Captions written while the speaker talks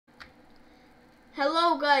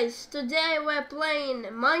Hello guys, today we're playing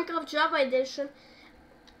Minecraft Java Edition,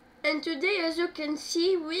 and today, as you can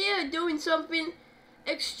see, we are doing something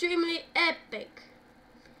extremely epic.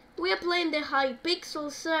 We are playing the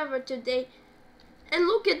Hypixel server today, and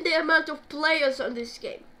look at the amount of players on this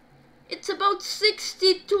game. It's about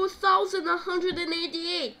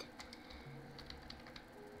 62,188.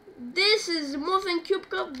 This is more than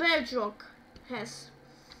CubeCut Bedrock has.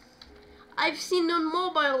 I've seen on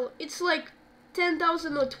mobile, it's like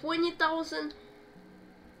 10,000 or 20,000.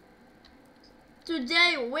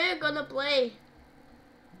 Today we're gonna play.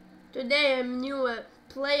 Today I'm new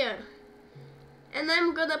player, and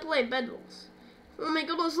I'm gonna play Bedwars. Oh my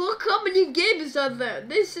goodness! Look how many games are there.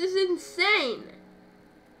 This is insane.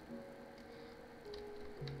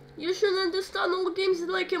 You should understand all games in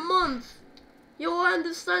like a month. You'll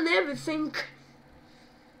understand everything.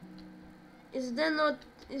 Is that not?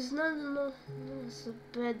 Is not? No, it's a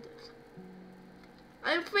bed.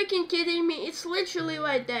 Are you freaking kidding me? It's literally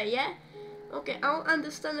right there, yeah? Okay, I'll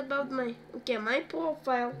understand about my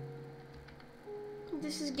profile.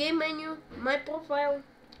 This is game menu, my profile,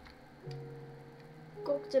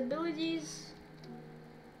 cooked abilities,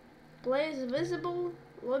 players visible,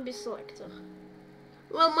 lobby selector.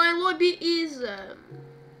 Well, my lobby is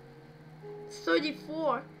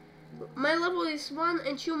 34. My level is 1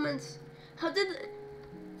 achievements. How did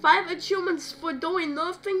 5 achievements for doing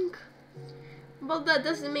nothing? Well, that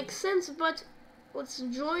doesn't make sense, but let's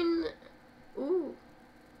join. Ooh.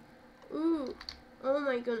 Oh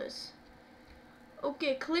my goodness.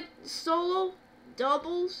 Okay, click solo,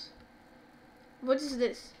 doubles. What is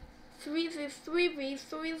this?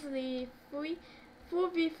 3v3v3v3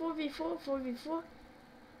 4v4v4 4v4.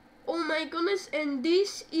 Oh my goodness, and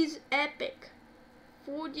this is epic.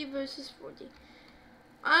 40 versus 40.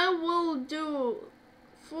 I will do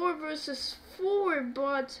 4 versus 4,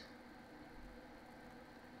 but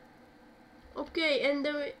okay, and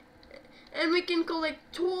we can collect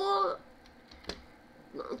 2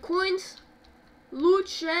 coins, loot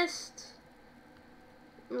chest,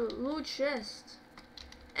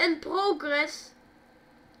 and progress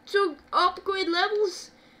to upgrade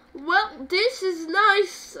levels. Well, this is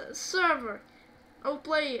nice server. I'll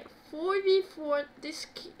play 4v4. This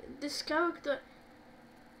character,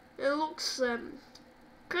 it looks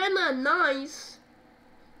kinda nice.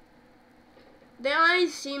 The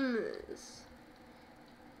eyes seems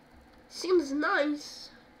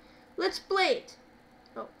nice. Let's play it.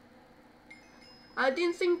 Oh, I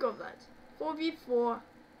didn't think of that. 4v4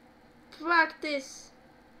 practice.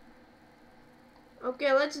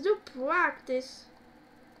 Okay, let's do practice.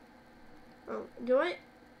 Oh, do I?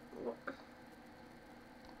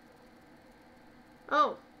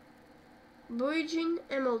 Oh, bridging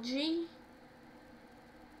MLG.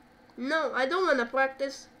 No, I don't wanna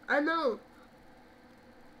practice. I know.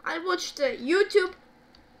 I watched YouTube.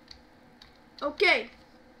 Okay,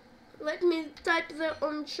 let me type there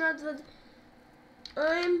on chat that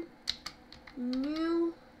I'm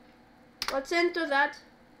new. Let's enter that.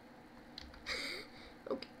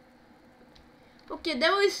 Okay,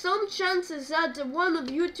 there is some chances that one of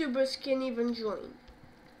YouTubers can even join.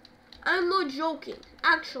 I'm not joking.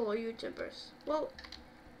 Actual YouTubers. Well,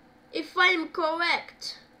 if I'm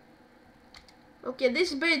correct. Okay,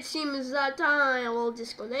 this bit seems that I will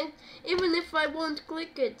disconnect, even if I won't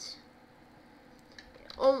click it.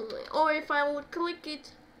 Or if I will click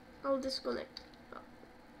it, I'll disconnect.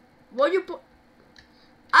 What you put?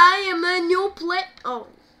 I am a new player. Oh,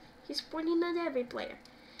 he's pointing at every player.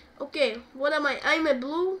 Okay, what am I? I'm a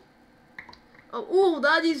blue. Oh, ooh,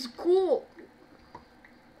 that is cool.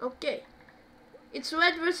 Okay, it's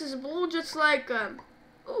red versus blue, just like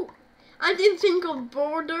ooh, I didn't think of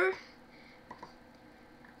border.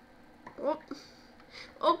 Oh.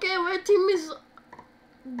 Okay, red team is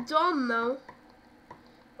done now.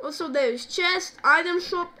 Also, there's chest, item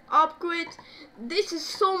shop, upgrade. This is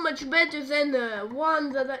so much better than the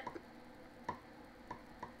one that I.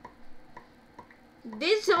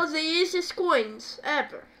 These are the easiest coins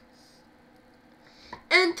ever.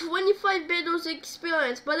 And 25 battles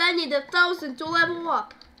experience, but I need 1,000 to level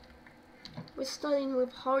up. We're starting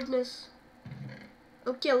with hardness.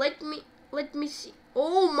 Okay, let me see.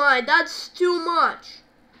 Oh my, that's too much.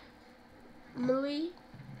 Melee.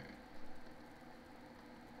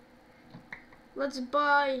 Let's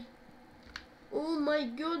buy. Oh my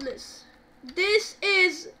goodness. This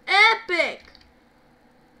is epic.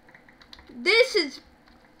 This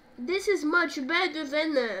is much better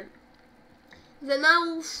than I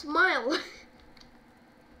will smile.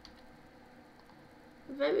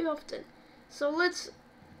 Very often. So let's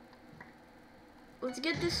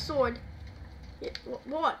get this sword. Yeah,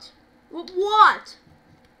 what? What?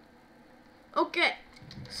 Okay,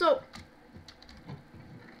 so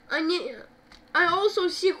I also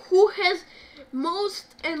see who has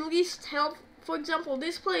most and least health. For example,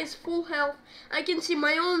 this player is full health. I can see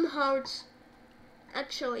my own hearts.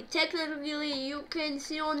 Actually, technically, you can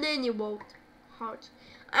see on any boat hearts.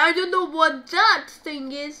 I don't know what that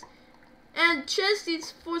thing is. And chest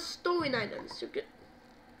is for storing items.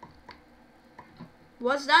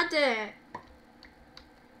 Was that the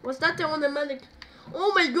automatic?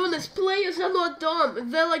 Oh my goodness, players are not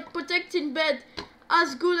dumb. They're like protecting bed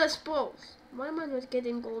as good as pros. Why am I not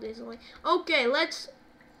getting gold easily? Okay, let's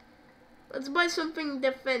buy something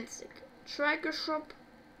defensive. Tracker shop,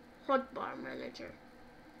 hotbar manager.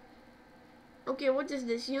 Okay, what is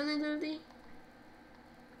this? Unity?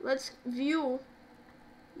 Let's view.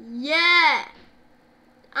 Yeah!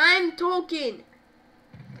 I'm talking.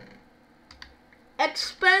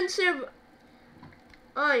 Expensive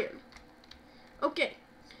iron. Okay.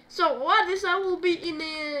 So what is I will be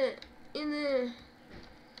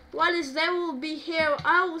what is that will be here?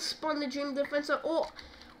 I will spawn the dream defenser or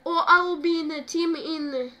I will be in a team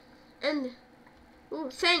and oh,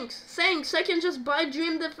 thanks. I can just buy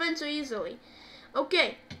dream defenser easily.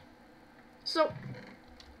 Okay. So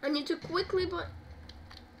I need to quickly buy.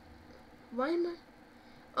 Why am I?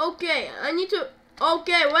 Okay, I need to.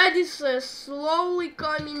 Okay, red is slowly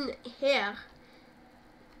coming here,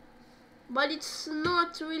 but it's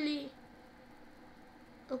not really.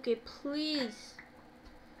 Okay, please.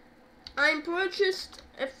 I purchased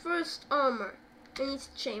a first armor and it's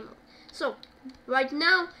chamber. So right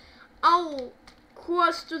now I'll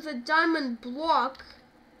cross to the diamond block,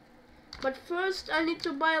 but first I need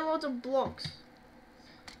to buy a lot of blocks.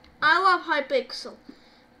 I love Hypixel.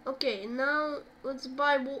 Okay, now let's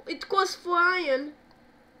buy wool. It costs 4 iron.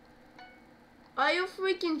 Are you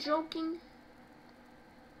freaking joking?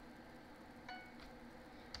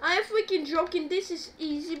 Are you freaking joking? This is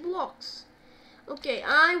easy blocks. Okay,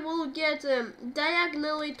 I will get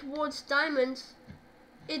diagonally towards diamonds.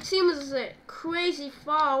 It seems crazy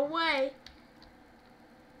far away.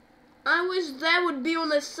 I wish that would be on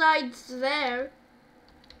the sides there.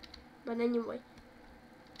 But anyway.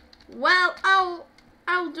 Well, I'll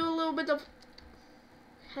do a little bit of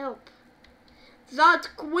help. That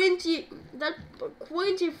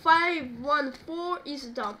 2514 is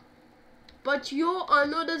dumb. But you are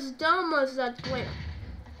not as dumb as that player.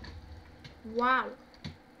 Wow.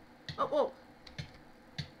 Oh.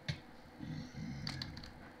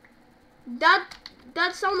 That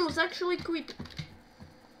sound was actually creepy.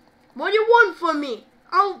 What do you want from me?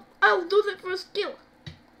 I'll do the first kill.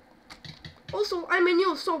 Also, I'm a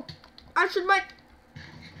new, so I should buy.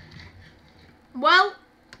 Well,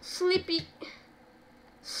 Sleepy,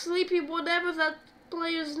 whatever that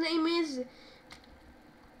player's name is.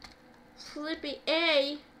 Sleepy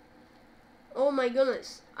A. Oh my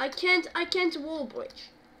goodness. I can't wall bridge.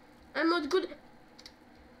 I'm not good.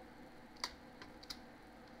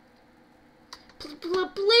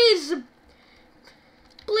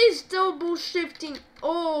 Please double shifting.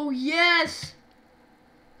 Oh yes.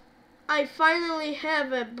 I finally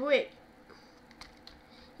have a brick.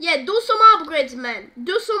 Yeah, do some upgrades, man.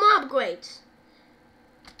 Do some upgrades.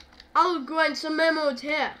 I'll grind some emerald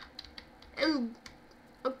here. And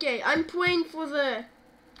okay, I'm praying for the.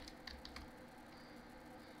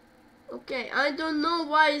 Okay, I don't know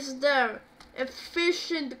why is there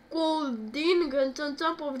efficient gold ingot on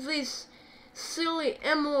top of this silly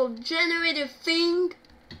emerald generator thing.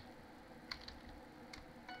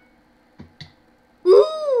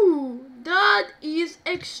 Ooh, that is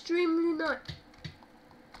extremely nice.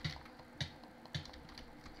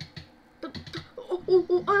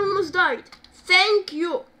 Oh, I almost died. Thank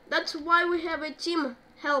you. That's why we have a team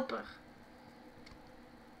helper.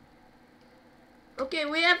 Okay,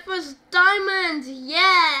 we have first diamond.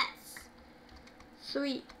 Yes.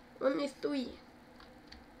 3. Only 3.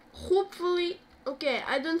 Hopefully. Okay,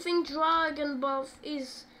 I don't think dragon buff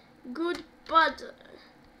is good, but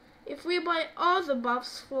if we buy other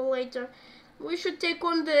buffs for later, we should take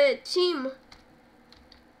on the team.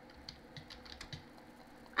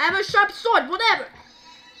 I have a sharp sword, whatever.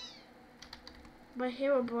 By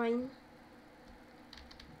Herobrine.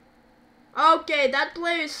 Okay, that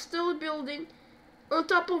player is still building on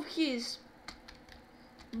top of his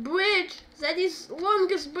bridge. That is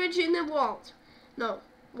longest bridge in the world. No,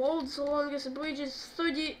 world's longest bridge is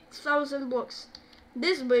 30,000 blocks.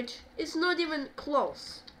 This bridge is not even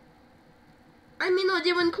close. I mean, not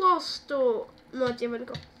even close to. Not even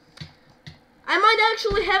close. I might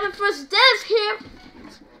actually have a first death here.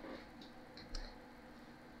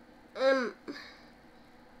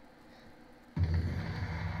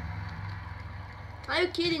 Are you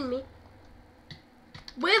kidding me?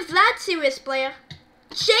 With that serious player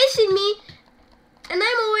chasing me, and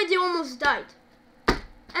I'm already almost died. And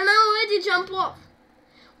I already jumped off.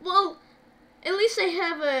 Well, at least I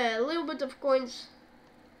have a little bit of coins.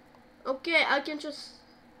 Okay, I can just...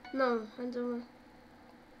 No, I don't want...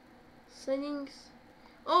 Settings...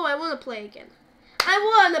 Oh, I want to play again. I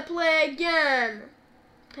want to play again!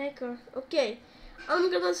 Packer. Okay,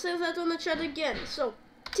 I'm gonna say that on the chat again. So,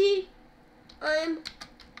 I'm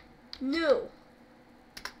new.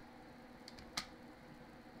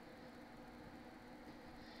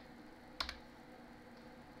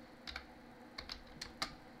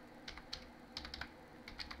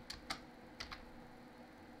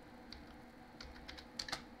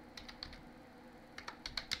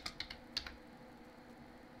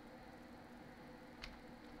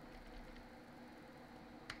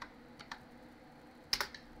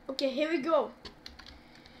 Okay, here we go.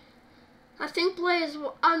 I think players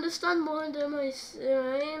will understand more than my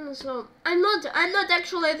aim, so I'm not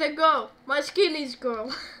actually the girl. My skin is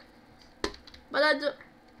girl. But I do.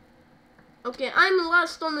 Okay, I'm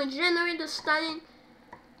last on the generator standing.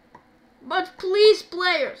 But please,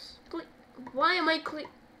 players, why am I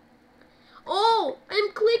clicking? Oh,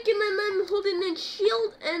 I'm clicking and I'm holding a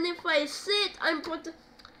shield, and if I sit, I'm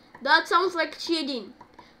that sounds like cheating.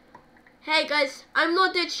 Hey guys, I'm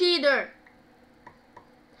not a cheater.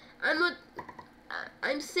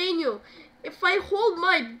 I'm saying you, if I hold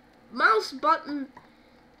my mouse button,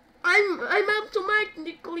 I'm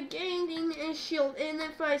automatically gaining a shield, and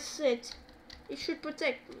if I sit, it should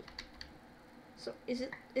protect me. So is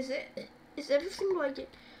everything like it?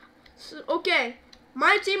 So, okay,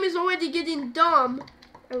 my team is already getting dumb,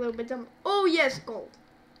 a little bit dumb. Oh yes, gold.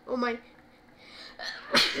 Oh my.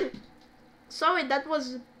 Sorry, that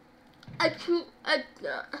was. I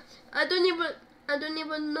don't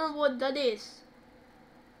even know what that is.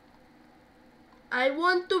 I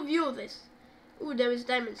want to view this. Ooh, there is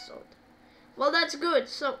diamond sword. Well, that's good.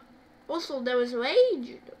 So, also there is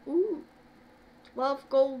rage. Ooh, 12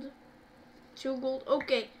 gold, 2 gold.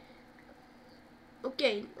 Okay.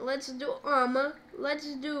 Okay, let's do armor.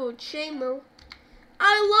 Let's do chainmail.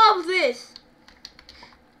 I love this.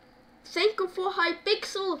 Thank you for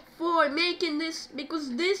Hypixel for making this,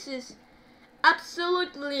 because this is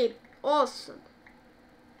absolutely awesome.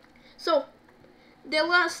 So the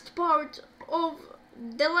last part of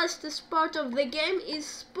the game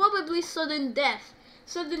is probably sudden death.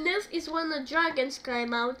 Sudden death is when the dragons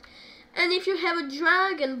climb out, and if you have a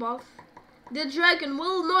dragon buff, the dragon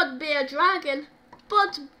will not be a dragon,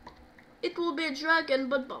 but it will be a dragon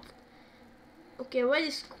but buffed. Okay, Red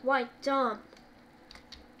is quite dumb.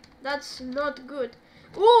 That's not good.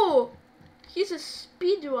 Oh, he's a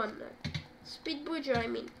speedrunner. Speed bridger, I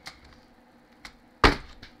mean.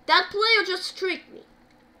 That player just tricked me.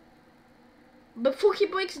 Before he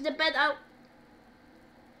breaks the bed out.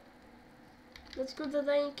 That's good that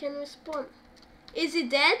I can respawn. Is he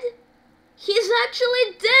dead? He's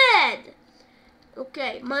actually dead!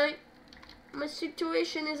 Okay, my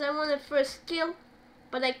situation is I want a first kill,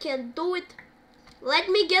 but I can't do it. Let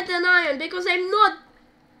me get an iron, because I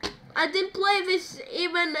didn't play this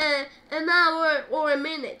even an hour or a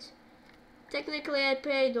minute. Technically I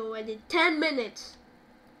played already 10 minutes.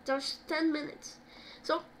 Just 10 minutes.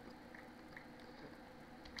 So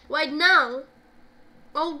right now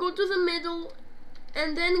I'll go to the middle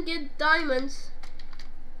and then get diamonds.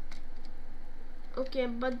 Okay,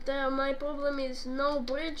 but my problem is no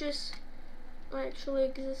bridges actually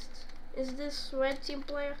exist. Is this red team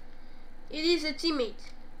player? It is a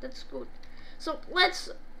teammate. That's good. So let's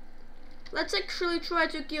actually try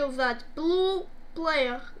to kill that blue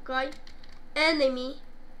player guy, enemy.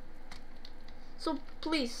 So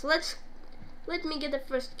please, let me get the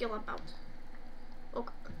first kill about.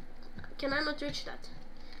 Okay, can I not reach that?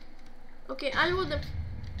 Okay, I would have.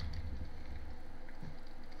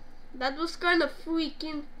 That was kind of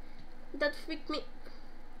freaking. That freaked me.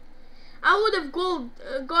 I would have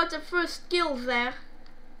got a first kill there.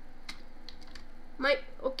 My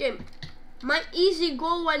easy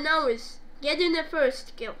goal right now is getting the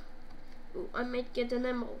first kill. Ooh, I might get an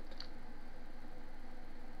emerald.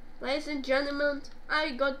 Ladies and gentlemen,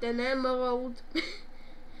 I got an emerald.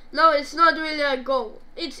 No, it's not really a goal.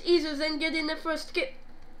 It's easier than getting the first kill.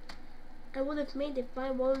 I would have made it if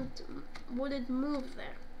I wouldn't move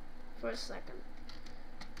there for a second.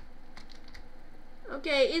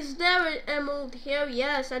 Okay, is there an emerald here?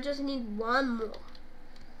 Yes, I just need one more.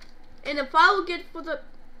 And if I'll get for the...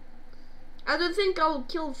 I don't think I'll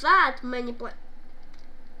kill that many players.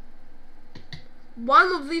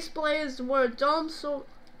 One of these players were dumb, so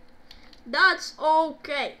that's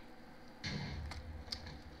okay.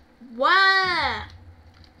 Wow.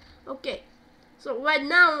 Okay. So right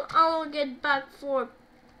now I'll get back for.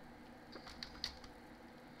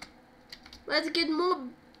 Let's get more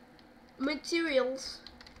materials.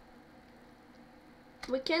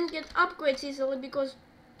 We can't get upgrades easily because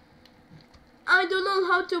I don't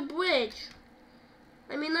know how to bridge.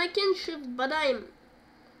 I mean, I can shift, but I'm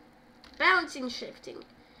balancing shifting.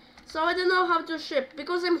 So I don't know how to shift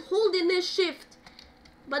because I'm holding this shift,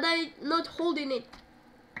 but I'm not holding it.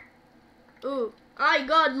 Ooh, I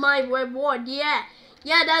got my reward. Yeah,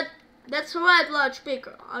 that's right, large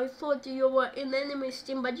picker. I thought you were in enemy's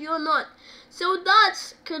team, but you're not. So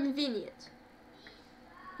that's convenient.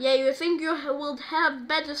 Yeah, you think you will have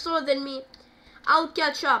better sword than me? I'll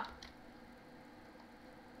catch up.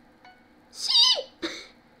 See?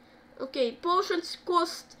 Okay, potions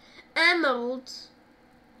cost emeralds,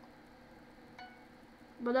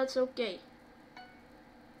 but that's okay.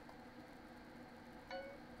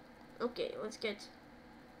 Okay, let's get.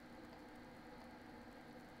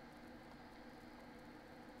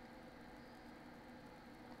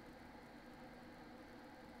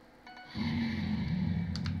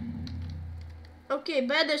 Okay,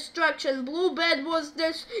 bed destruction. Blue bed was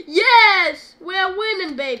this. Yes, we are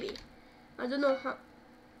winning, baby. I don't know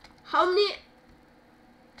how many.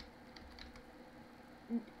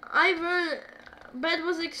 Bed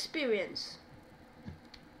was experience.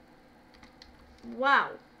 Wow,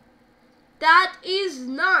 that is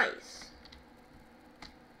nice.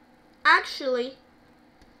 Actually,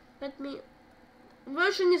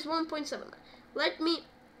 version is 1.7. Let me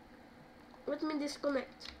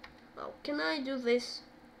disconnect. Oh, can I do this?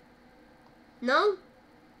 No?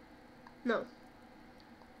 No.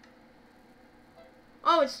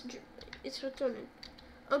 Oh, it's returning.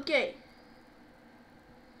 Okay.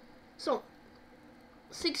 So,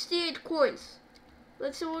 68 coins.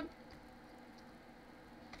 Let's see what.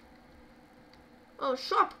 Oh,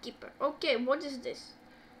 shopkeeper. Okay, what is this?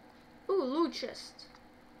 Ooh, loot chest.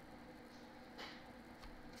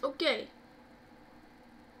 Okay.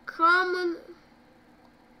 Common.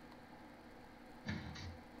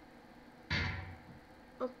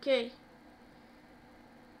 Okay.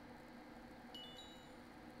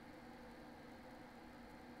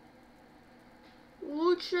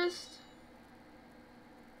 Loot chest.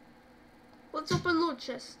 Let's open loot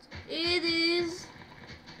chest. It is.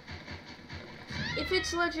 If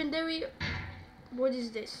it's legendary, what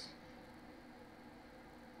is this?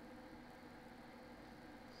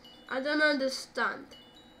 I don't understand.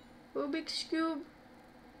 Rubik's Cube.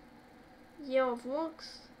 Year of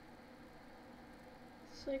Rocks.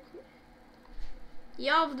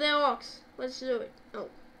 Year of the Rocks. Let's do it. Oh.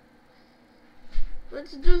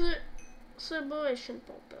 Let's do the celebration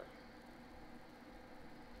popper.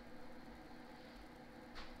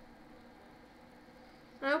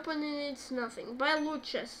 I open it, it's nothing. Buy loot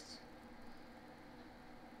chest.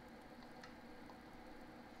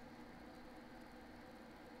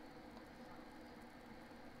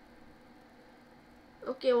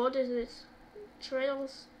 Okay, what is this?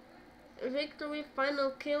 Trails. Victory,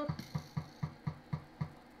 final kill.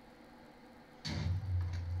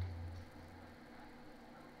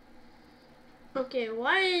 Okay,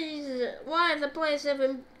 why the players have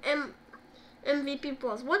MVP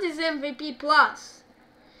plus? What is MVP plus?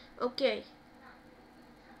 Okay.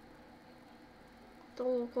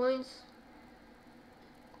 Total coins.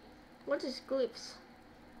 What is glyphs?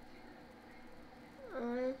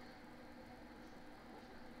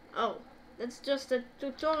 Oh, that's just a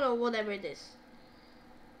tutorial, whatever it is.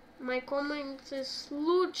 My comment is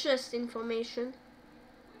loot chest information.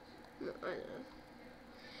 No,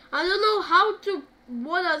 I don't know how to.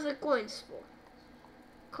 What are the coins for?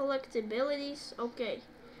 Collectibilities. Okay.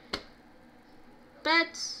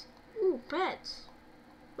 Pets. Ooh, pets.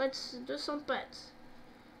 Let's do some pets.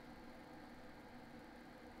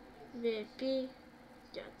 VIP.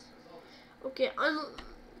 Get. Okay.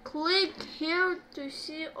 Click here to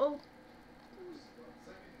see. Oh.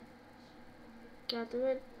 Gather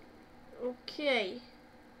it. Okay.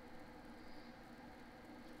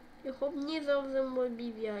 I hope neither of them will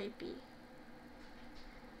be VIP.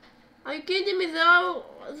 Are you kidding me? They're all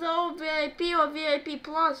VIP or VIP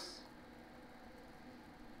plus.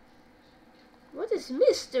 What is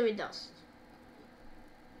mystery dust?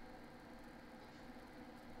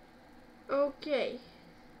 Okay.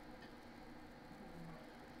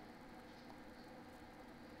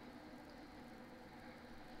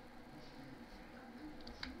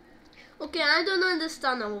 Okay, I don't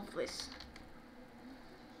understand all of this.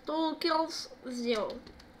 Total kills 0.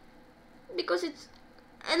 Because it's.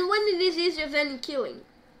 And when it is easier than killing.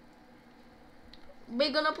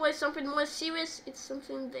 we're gonna play something more serious. It's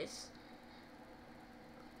something this.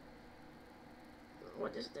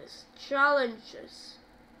 What is this? Challenges.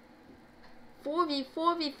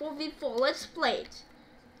 4v4. Let's play it.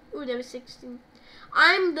 Ooh, there is 16.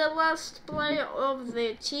 I'm the last player of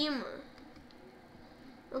the team.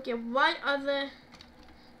 Okay, why are there...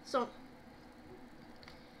 So,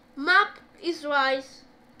 map is rise.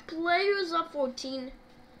 Players are 14.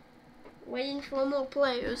 Waiting for more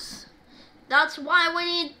players. That's why we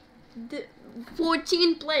need the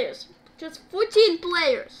 14 players. Just 14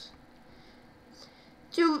 players.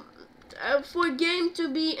 To for game to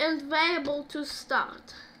be available to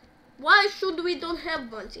start. Why should we don't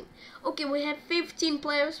have one team? Okay, we have 15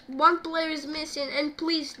 players. One player is missing, and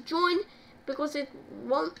please join because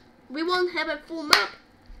we won't have a full map.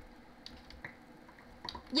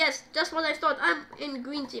 Yes, that's what I thought. I'm in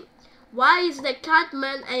green team. Why is the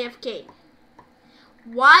Catman AFK?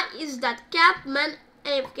 Why is that Catman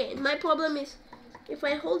AFK? My problem is if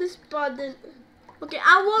I hold this button. Okay,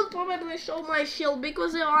 I won't probably show my shield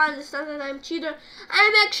because they'll understand that I'm cheater.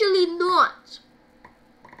 I'm actually not.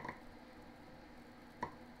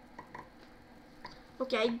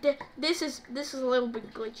 Okay, this is a little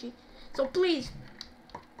bit glitchy. So please,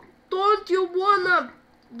 don't you wanna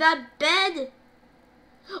that bed?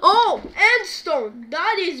 Oh, endstone.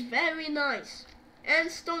 That is very nice.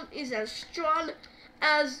 Endstone is as strong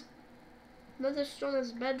as, not as strong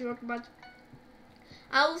as bedrock, but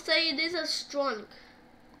I will say it is as strong.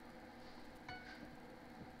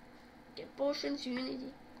 Okay, potions,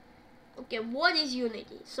 unity. Okay, what is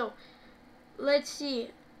unity? So, let's see.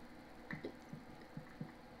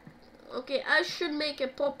 Okay, I should make a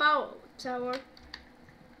pop-out tower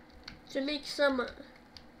to make some.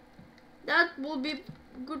 That will be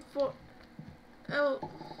good for. Oh,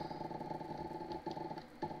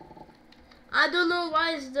 I don't know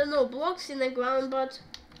why there no blocks in the ground, but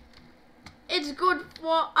it's good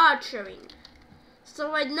for archery.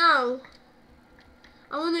 So right now,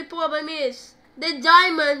 only problem is the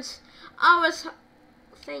diamonds are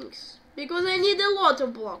things because I need a lot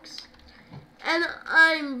of blocks, and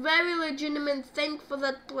I'm very legitimate thankful for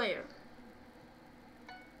that player.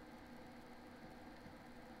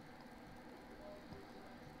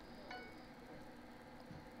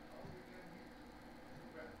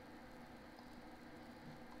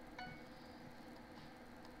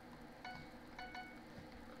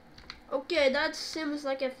 Okay, that seems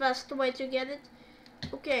like a fast way to get it.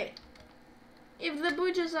 Okay, if the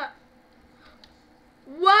bridges are...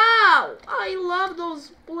 Wow! I love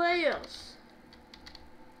those players.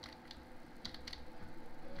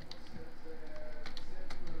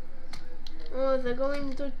 Oh, they're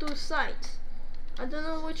going to two sides. I don't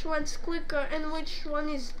know which one's quicker and which one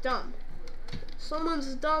is dumb.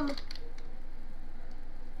 Someone's dumb.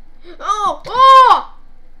 Oh! Oh!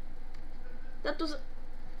 That was...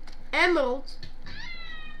 Emerald.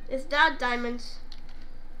 Is that diamonds?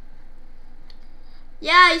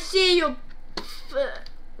 Yeah, I see you.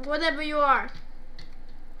 Whatever you are.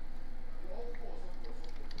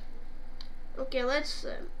 Okay, let's.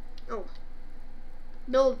 Oh,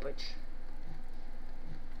 build bridge.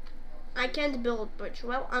 I can't build bridge.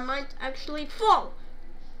 Well, I might actually fall.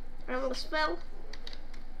 I almost fell.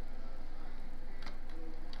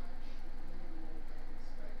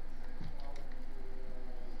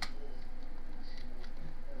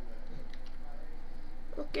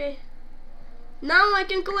 Okay. Now I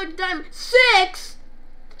can collect diamonds. 6!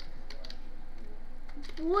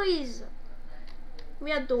 Boys,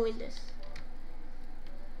 we are doing this.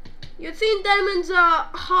 You think diamonds are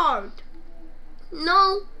hard?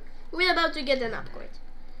 No, we're about to get an upgrade.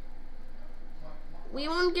 We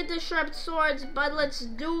won't get the sharp swords, but let's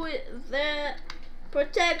do it. The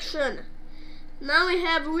protection. Now we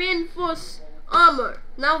have reinforced armor.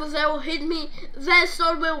 Now they will hit me. That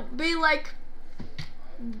sword will be like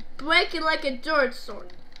breaking like a dirt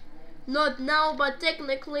sword. Not now, but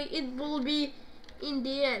technically it will be in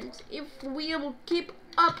the end. If we will keep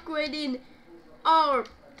upgrading our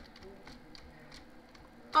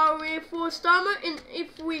reinforced armor, and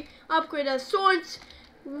if we upgrade our swords,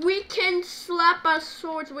 we can slap our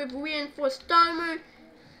swords with reinforced armor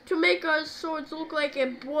to make our swords look like a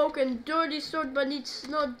broken, dirty sword, but it's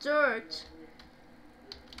not dirt.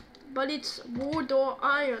 But it's wood or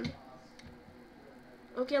iron.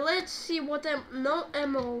 Okay, let's see what no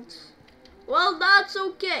emeralds. Well, that's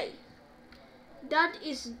okay. That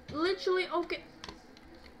is literally okay.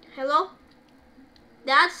 Hello?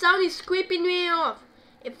 That sound is creeping me off.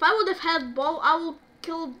 If I would have had bow, I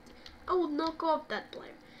would knock off that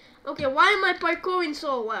player. Okay, why am I parkouring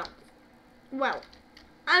so well? Well,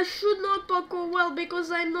 I should not parkour well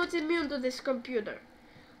because I'm not immune to this computer.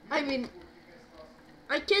 I mean,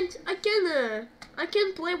 I can't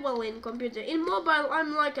play well in computer. In mobile,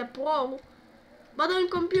 I'm like a pro, but on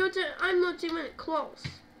computer, I'm not even close.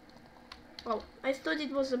 Oh, I thought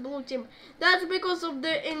it was a blue team. That's because of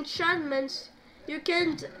the enchantments. You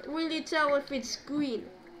can't really tell if it's green.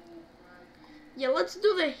 Yeah, let's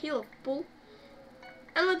do the heal pull.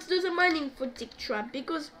 And let's do the mining fatigue trap,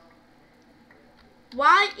 because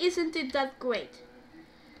why isn't it that great?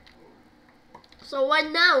 So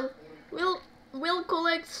right now, we'll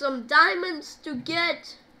collect some diamonds to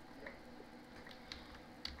get,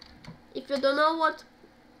 if you don't know what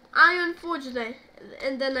iron forge there,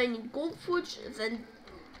 and then I need gold forge, then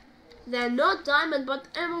they're not diamond but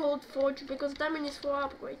emerald forge, because diamond is for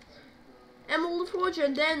upgrade. Emerald forge,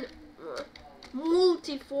 and then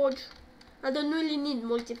multi forge. I don't really need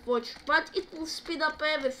multi forge, but it will speed up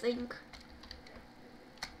everything,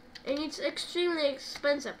 and it's extremely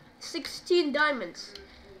expensive. 16 diamonds.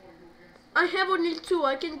 I have only 2.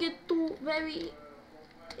 I can get 2 very...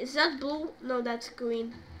 Is that blue? No, that's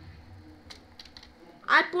green.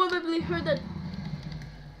 I probably heard that.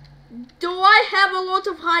 Do I have a lot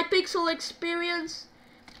of Hypixel experience?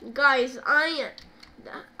 Guys, I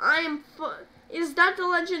am... Is that the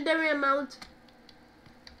legendary amount?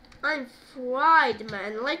 I'm fried,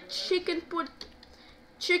 man. Like chicken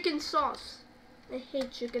sauce. I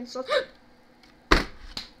hate chicken sauce.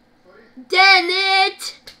 Damn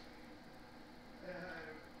it!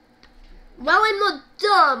 Well, I'm not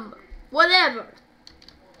dumb. Whatever.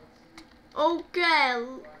 Okay.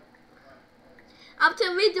 After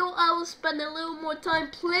the video, I will spend a little more time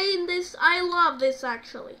playing this. I love this,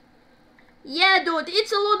 actually. Yeah, dude,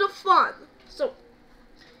 it's a lot of fun. So,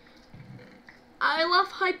 I love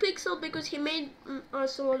Hypixel because he made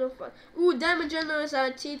us a lot of fun. Ooh, damage generators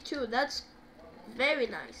are T2. That's very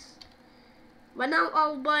nice. But now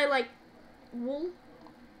I'll buy like wool.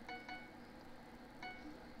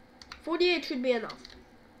 48 should be enough.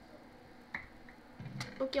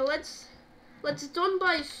 Okay, let's don't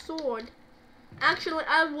buy a sword. Actually,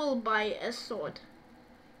 I will buy a sword.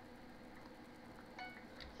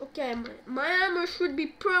 Okay, my armor should be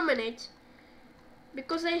permanent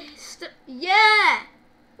because yeah.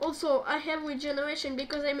 Also, I have regeneration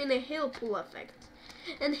because I'm in a heal pool effect,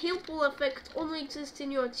 and heal pool effect only exists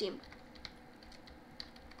in your team.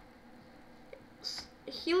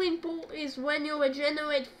 Healing pool is when you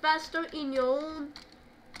regenerate faster in your own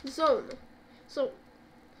zone. So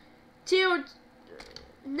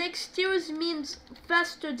next tiers means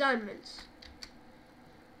faster diamonds,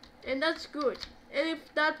 and that's good. And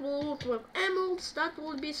if that will work with emeralds, that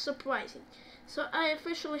will be surprising. So I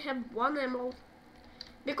officially have 1 emerald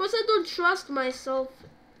because I don't trust myself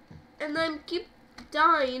and I keep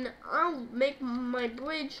dying. I'll make my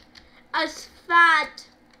bridge as fat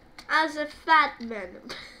as a fat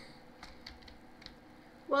man.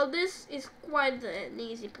 Well, this is quite an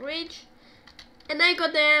easy bridge, and I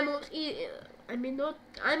got the emerald.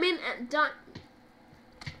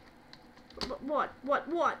 What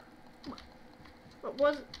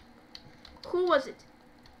was it? Who was it?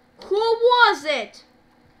 Who was it?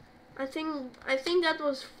 I think that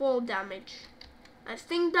was fall damage. I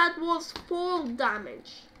think that was fall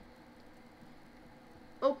damage.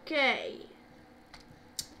 Okay.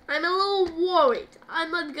 I'm a little worried.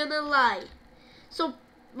 I'm not gonna lie. So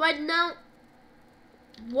right now,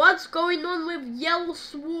 what's going on with Yellow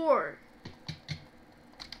Sword?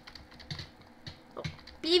 Oh,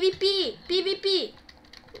 PvP, PvP.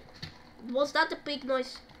 Was that a big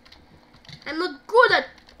noise? I'm not good at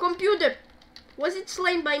computer. Was it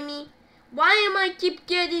slain by me? Why am I keep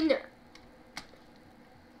getting...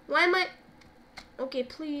 Why am I... Okay,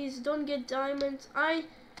 please don't get diamonds.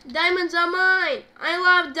 Diamonds are mine. I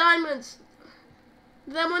love diamonds.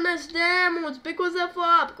 Them on as diamonds because they're for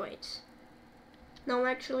upgrades. No,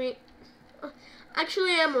 actually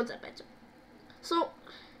emeralds are better. So,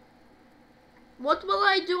 what will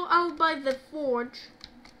I do? I'll buy the forge.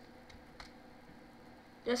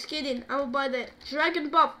 Just kidding, I'll buy the dragon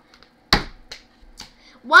buff.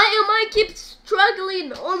 Why am I keep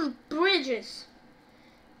struggling on bridges?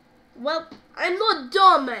 Well, I'm not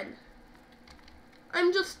dumb, man.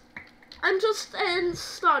 I'm just a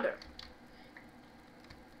starter.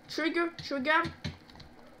 Trigger.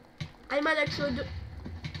 I might actually do...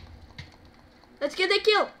 Let's get a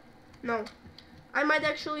kill. No. I might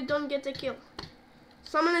actually don't get a kill.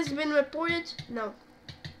 Someone has been reported. No.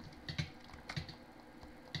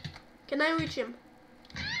 Can I reach him?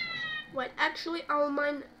 Wait, actually, I'll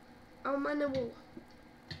mine a wool.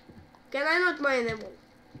 Can I not mine a wool?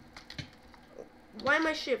 Why am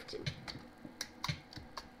I shifting?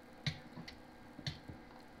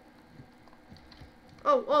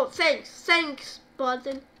 Oh, thanks,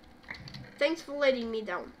 button. Thanks for letting me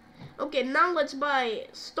down. Okay, now let's buy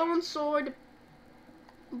stone sword,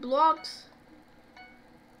 blocks.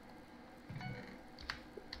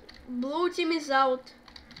 Blue team is out,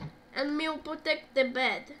 and we'll protect the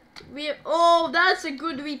bed. Oh, that's a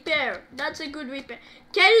good repair. That's a good repair.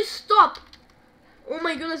 Can you stop? Oh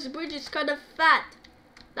my goodness, the bridge is kind of fat.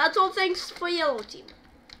 That's all thanks for yellow team.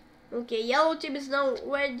 Okay, yellow team is now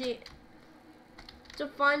ready to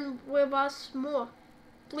find with us more.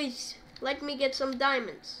 Please, let me get some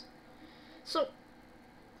diamonds. So,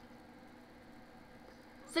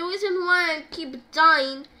 the reason why I keep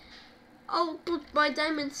dying, I'll put my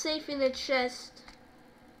diamond safe in a chest.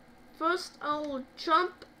 First, I'll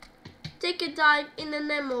jump, take a dive in an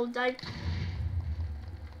emerald dive.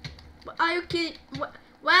 Are you kidding?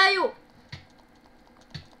 Where are you?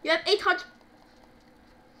 You have 800.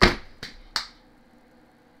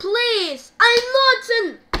 Please, I'm not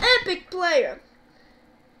an epic player.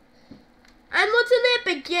 I'm not an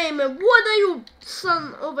epic gamer. What are you,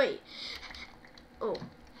 son of a... Oh.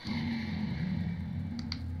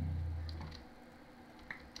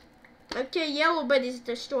 Okay, yellow bed is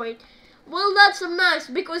destroyed. Well, that's nice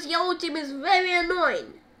because yellow team is very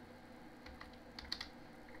annoying.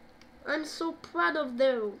 I'm so proud of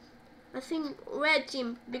them. I think red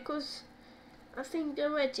team, because I think the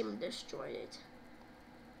red team destroyed it.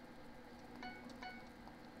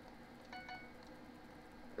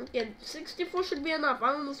 Okay, 64 should be enough.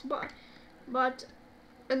 I almost bought, but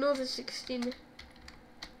another 16.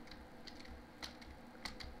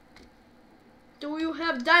 Do you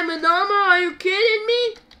have diamond armor? Are you kidding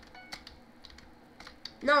me?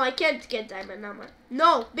 No, I can't get diamond armor.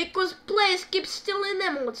 No, because players keep stealing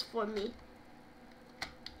emeralds for me.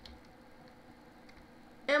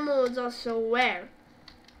 Emeralds are so rare.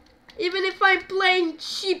 Even if I'm playing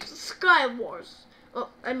cheap Sky Wars, oh,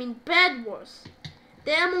 I mean Bed Wars,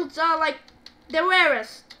 the emeralds are like the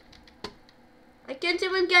rarest. I can't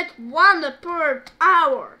even get one per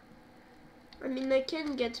hour. I mean, I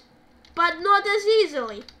can get, but not as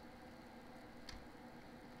easily.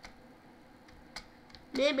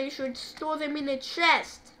 Maybe I should store them in a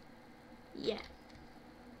chest. Yeah.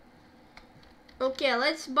 Okay,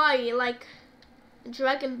 let's buy like a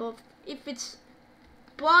dragon buff if it's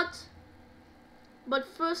bought. But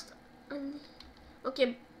first,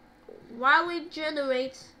 okay, while it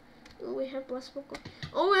generates, we have plus Pokemon.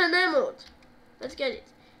 Oh, an emerald. Let's get it.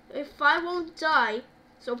 If I won't die,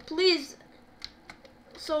 so please,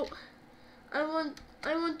 so I want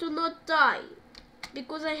to not die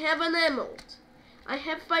because I have an emerald. I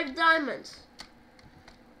have 5 diamonds.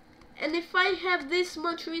 And if I have this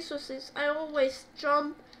much resources, I always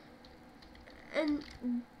jump and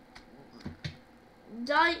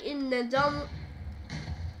die in the down.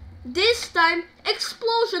 This time,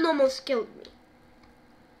 explosion almost killed me.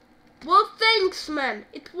 Well, thanks, man.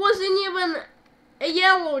 It wasn't even a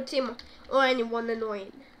yellow team or anyone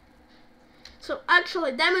annoying. So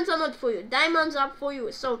actually, diamonds are not for you. Diamonds are for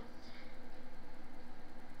you. So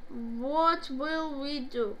what will we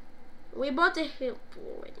do? We bought a hill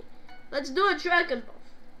already. Let's do a dragon buff.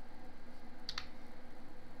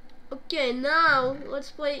 Okay, now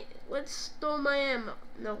let's store my ammo.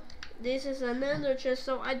 No, this is an ender chest,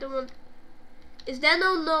 so I don't want. Is there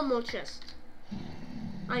no normal chest?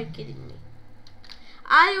 Are you kidding me?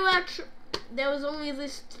 Are you actually? There was only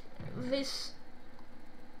this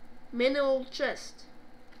mineral chest,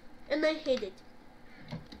 and I hate it.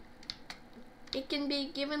 It can be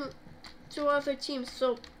given to other teams,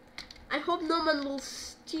 so I hope no one will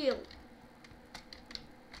steal.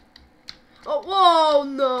 Oh, whoa,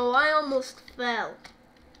 no, I almost fell.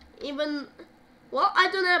 Well, I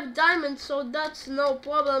don't have diamonds, so that's no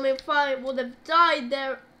problem. If I would have died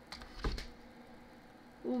there.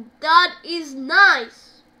 Ooh, that is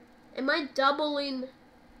nice. Am I doubling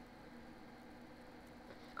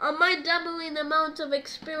the amount of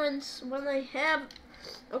experience when I have?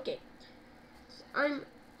 Okay.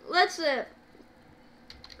 Let's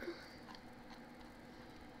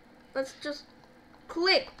just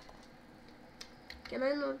click. Can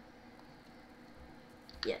I not?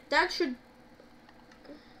 Yeah, that should.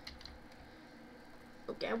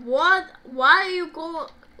 Okay, what? Why are you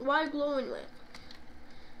glowing with?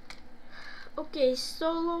 Okay,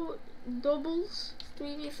 solo doubles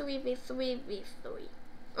 3v3v3v3.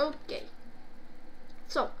 Okay.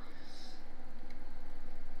 So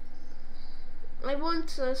I want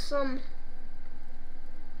some.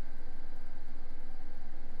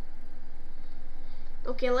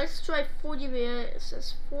 Okay, let's try 40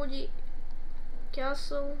 versus 40.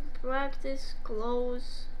 Castle, practice,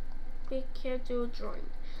 close, click here to join.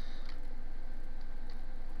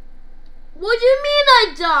 What do you mean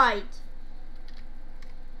I died?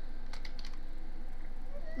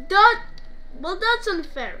 Well, that's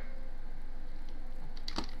unfair.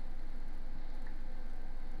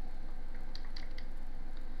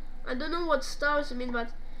 I don't know what stars mean, but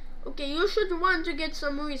okay, you should want to get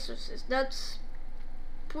some resources. That's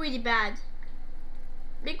pretty bad.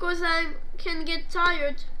 Because I can get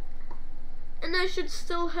tired and I should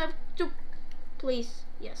still have to, please,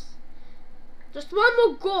 yes. Just one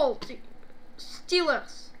more goal,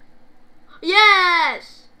 Steelers.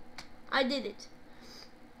 Yes! I did it.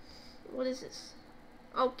 What is this?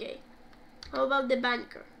 Okay. How about the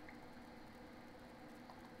banker?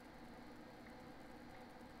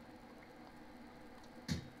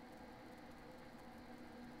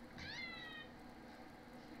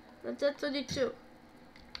 That's at 32.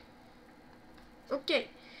 Okay.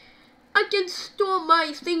 I can store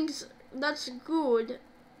my things. That's good.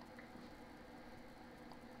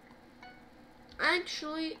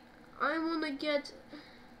 Actually, I wanna get...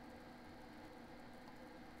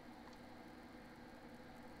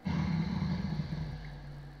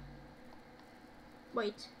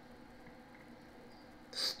 Wait.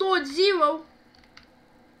 Stored 0?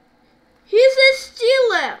 He's a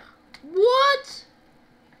stealer! What?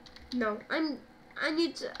 No, I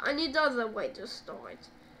need other way to store it.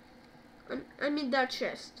 I need that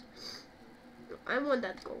chest. I want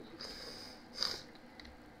that gold.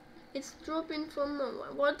 It's dropping from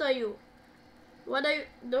nowhere. What are you? What are you?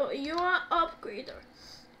 No, you are upgrader.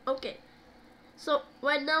 Okay. So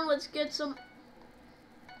right now let's get some.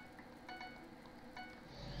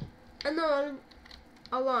 No,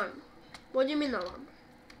 alarm. What do you mean alarm?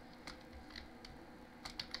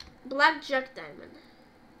 Blackjack diamond.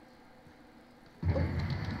 Oh.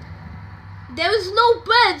 There is no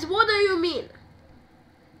beds. What do you mean?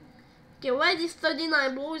 Okay, red is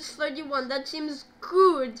 39, blue is 31. That seems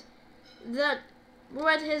good. That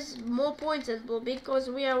red has more points than blue because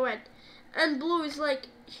we are red, and blue is like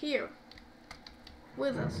here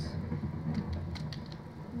with us.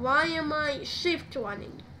 Why am I shift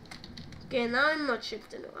running? Okay, now I'm not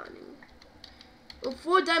shifting running. Oh,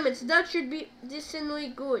 4 diamonds. That should be decently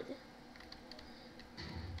good.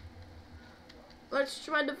 Let's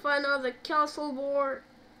try to find out the castle war.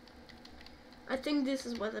 I think this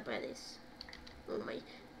is where the bed is. Oh my!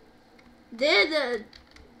 Did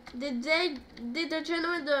the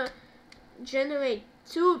generate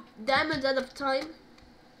 2 diamonds at a time?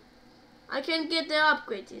 I can get the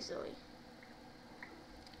upgrade easily.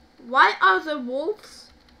 Why are the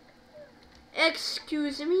wolves?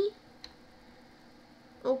 Excuse me?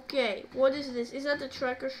 Okay, what is this? Is that the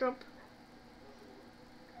tracker shop?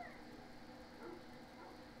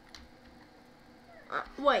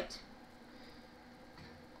 Wait.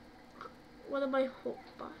 What am I hope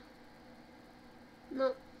by?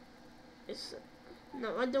 No.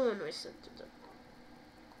 No, I don't want to reset to that.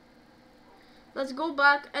 Let's go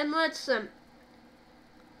back and let's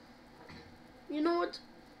you know what?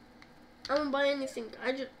 I don't buy anything.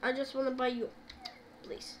 I just want to buy you.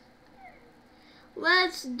 Please.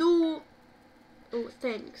 Let's do... Oh,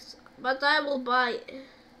 thanks. But I will buy...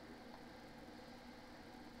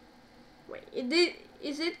 Wait,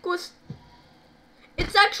 is it cost...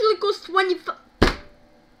 It's actually cost 25...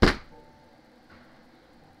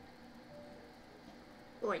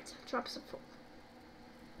 Wait, traps are full.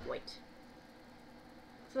 Wait.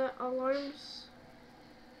 The alarms...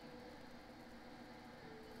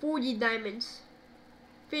 40 diamonds.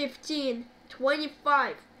 15.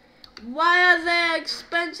 25. Why are they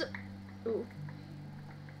expensive? Ooh.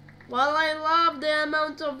 Well, I love the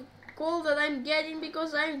amount of gold that I'm getting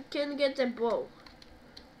because I can get a bow.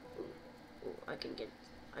 Ooh, I can get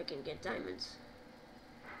diamonds.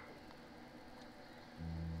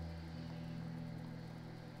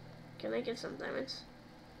 Can I get some diamonds?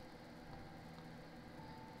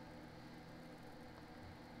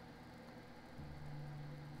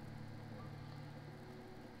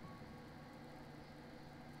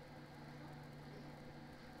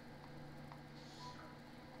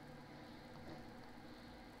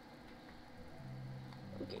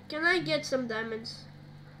 Can I get some diamonds?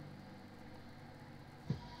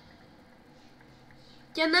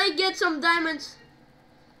 Can I get some diamonds?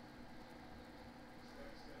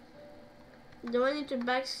 Do I need to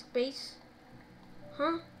backspace?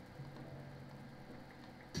 Huh?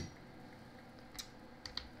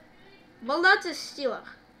 Well, that's a stealer.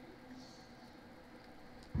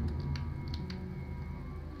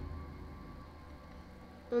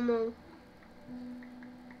 Oh no.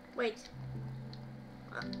 Wait.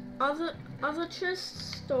 Other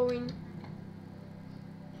chests storing.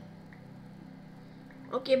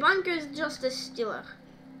 Okay, bunker is just a stealer.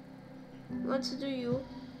 Let's do you.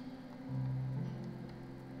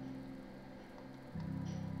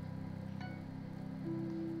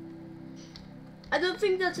 I don't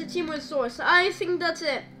think that's a team resource. I think that's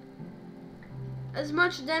it. As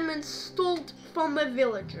much diamonds stole from a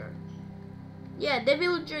villager. Yeah, the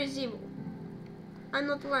villager is evil. I'm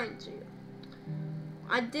not lying to you.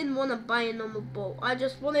 I didn't want to buy a normal bow. I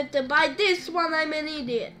just wanted to buy this one. I'm an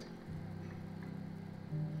idiot.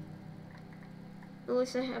 At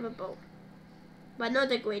least I have a bow. But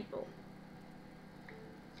not a great bow.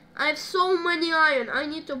 I have so many iron. I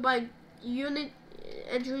need to buy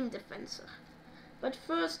a dream defensor. But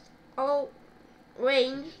first, I'll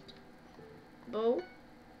ranged bow.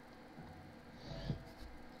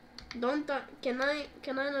 Can I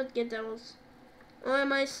not get those? Or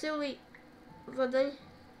am I silly that I?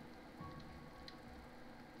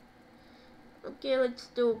 Okay, let's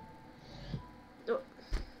do.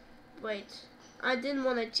 Wait, I didn't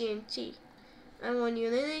want a TNT. I want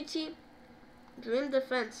Unity, Dream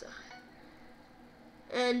Defensor,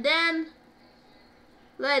 and then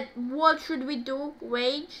what should we do?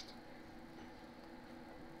 Waged.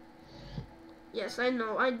 Yes, I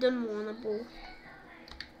know. I don't want a bow.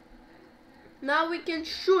 Now we can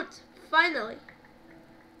shoot. Finally.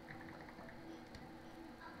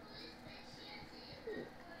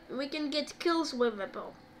 We can get kills with a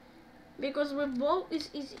bow. Because with bow is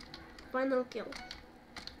easy. Final kill.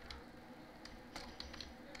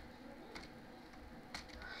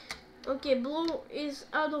 Okay, blue is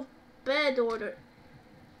out of bed order.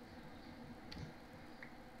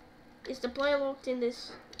 Is the player locked in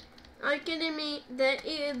this? Are you kidding me?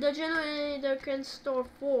 The generator can store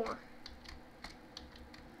 4.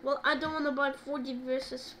 Well, I don't want to buy 40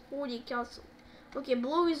 versus 40 castle. Okay,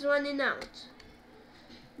 blue is running out.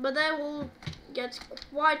 But I will get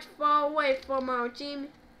quite far away from our team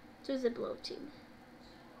to the blue team.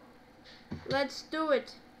 Let's do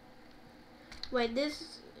it. Wait,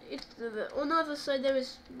 on the other side there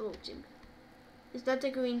is blue team. Is that the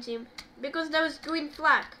green team? Because there is green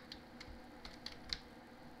flag.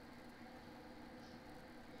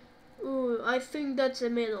 Ooh, I think that's the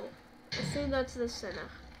middle. I think that's the center.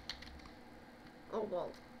 Oh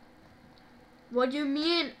well. What do you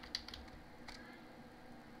mean?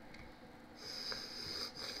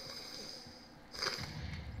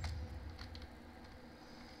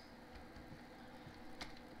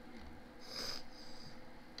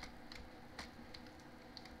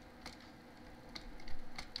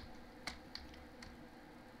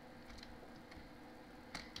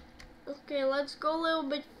 Okay, let's go a little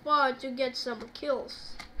bit far to get some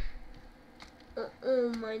kills. Oh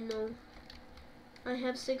my no. I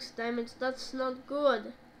have 6 diamonds. That's not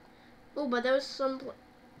good. Oh, but there was some.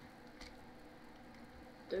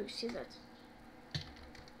 Do you see that?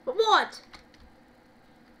 But what?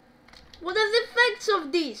 What are the effects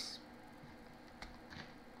of this?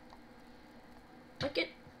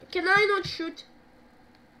 Can I not shoot?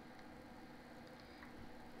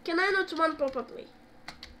 Can I not run properly?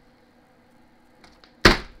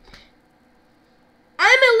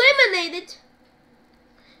 I'm eliminated.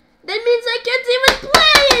 That means I can't even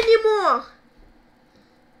play anymore.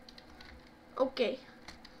 Okay.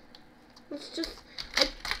 Let's just.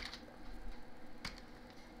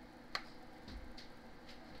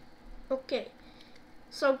 Okay.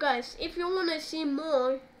 So guys, if you want to see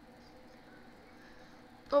more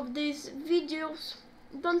of these videos,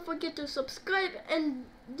 don't forget to subscribe and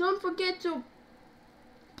don't forget to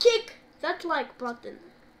kick that like button.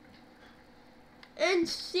 And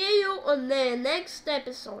see you on the next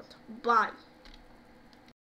episode. Bye.